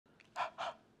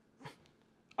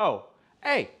Oh,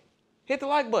 hey, hit the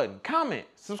like button, comment,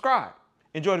 subscribe.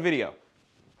 Enjoy the video.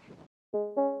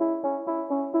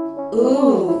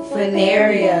 Ooh,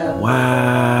 Funarios.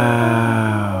 Wow,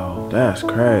 that's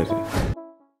crazy.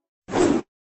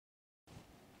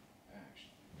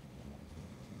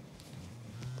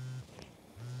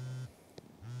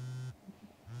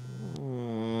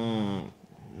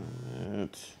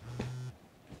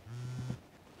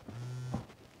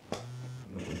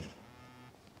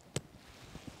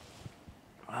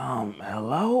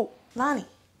 Hello? Lonnie,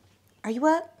 are you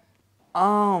up?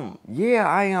 Yeah,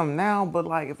 I am now, but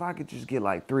like, if I could just get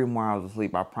like 3 more hours of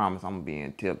sleep, I promise I'm gonna be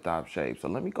in tip-top shape. So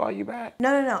let me call you back.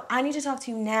 No. I need to talk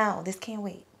to you now. This can't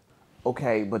wait.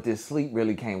 Okay, but this sleep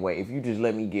really can't wait. If you just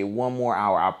let me get 1 more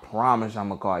hour, I promise I'm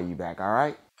gonna call you back, all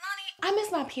right? Lonnie, I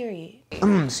missed my period.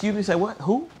 Excuse me, say what?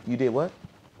 Who? You did what?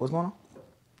 What's going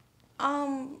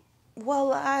on? Well,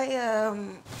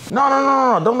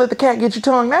 No, don't let the cat get your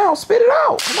tongue now. Spit it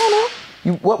out. Come on now.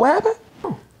 What happened?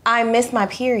 I missed my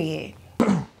period.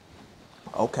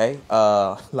 Okay,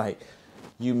 like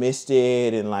you missed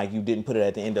it and like you didn't put it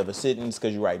at the end of a sentence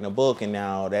because you're writing a book and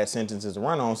now that sentence is a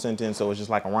run-on sentence, so it's just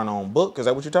like a run-on book. Is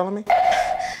that what you're telling me?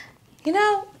 You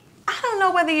know, I don't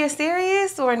know whether you're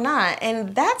serious or not,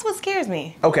 and that's what scares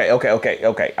me. Okay.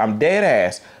 I'm dead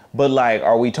ass. But like,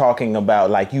 are we talking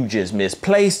about like you just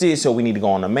misplaced it, so we need to go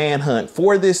on a manhunt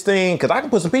for this thing? Because I can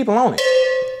put some people on it.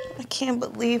 I can't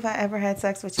believe I ever had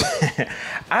sex with you.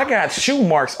 I got shoe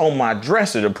marks on my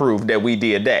dresser to prove that we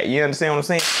did that. You understand what I'm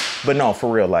saying? But no, for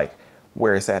real, like,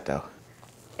 where is that though?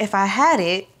 If I had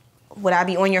it, would I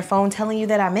be on your phone telling you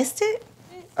that I missed it?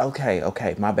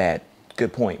 Okay, my bad.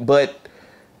 Good point. But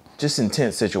just in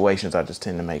tense situations, I just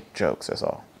tend to make jokes, that's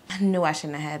all. I knew I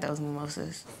shouldn't have had those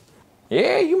mimosas.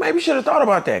 Yeah, you maybe should have thought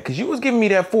about that, because you was giving me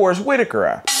that Forrest Whitaker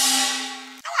eye.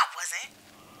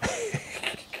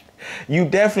 You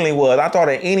definitely was. I thought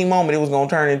at any moment it was gonna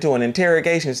turn into an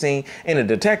interrogation scene in a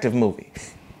detective movie.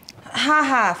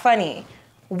 Ha, funny.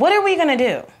 What are we gonna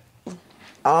do?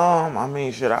 I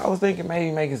mean, shit, I was thinking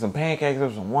maybe making some pancakes or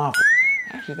some waffles.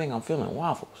 I actually think I'm feeling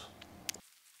waffles.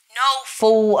 No,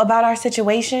 fool, about our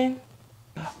situation.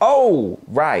 Oh,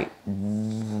 right.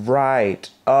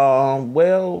 Well,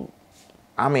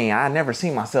 I mean, I never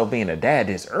seen myself being a dad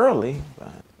this early,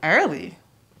 but... Early?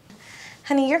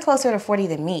 Honey, you're closer to 40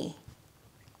 than me.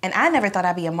 And I never thought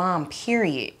I'd be a mom,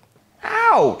 period.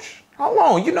 Ouch! Hold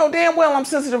on, you know damn well I'm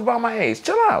sensitive about my age.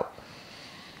 Chill out.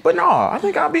 But no, I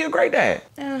think I'll be a great dad.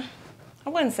 I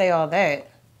wouldn't say all that.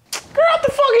 Girl, what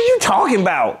the fuck is you talking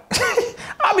about?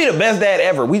 I'll be the best dad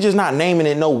ever. We just not naming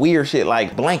it no weird shit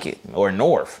like Blanket or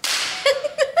North.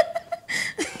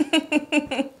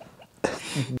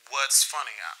 What's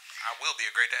funny? I will be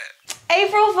a great dad.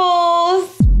 April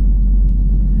Fools!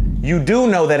 You do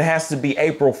know that it has to be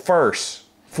April 1st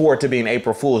for it to be an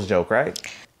April Fool's joke, right?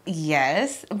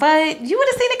 Yes, but you would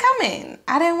have seen it coming.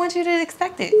 I didn't want you to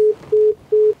expect it.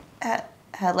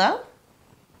 Hello?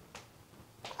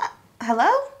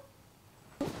 Hello?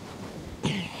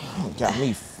 Got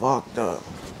me fucked up.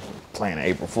 Playing an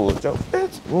April Fool's joke.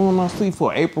 Bitch, ruined my sleep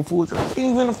for an April Fool's joke. Ain't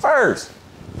even the first.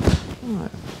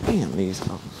 Damn these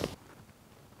hoes.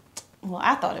 Well,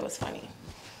 I thought it was funny.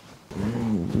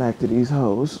 Back to these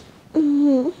hoes.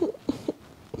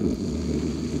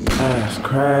 That's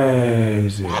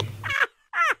crazy.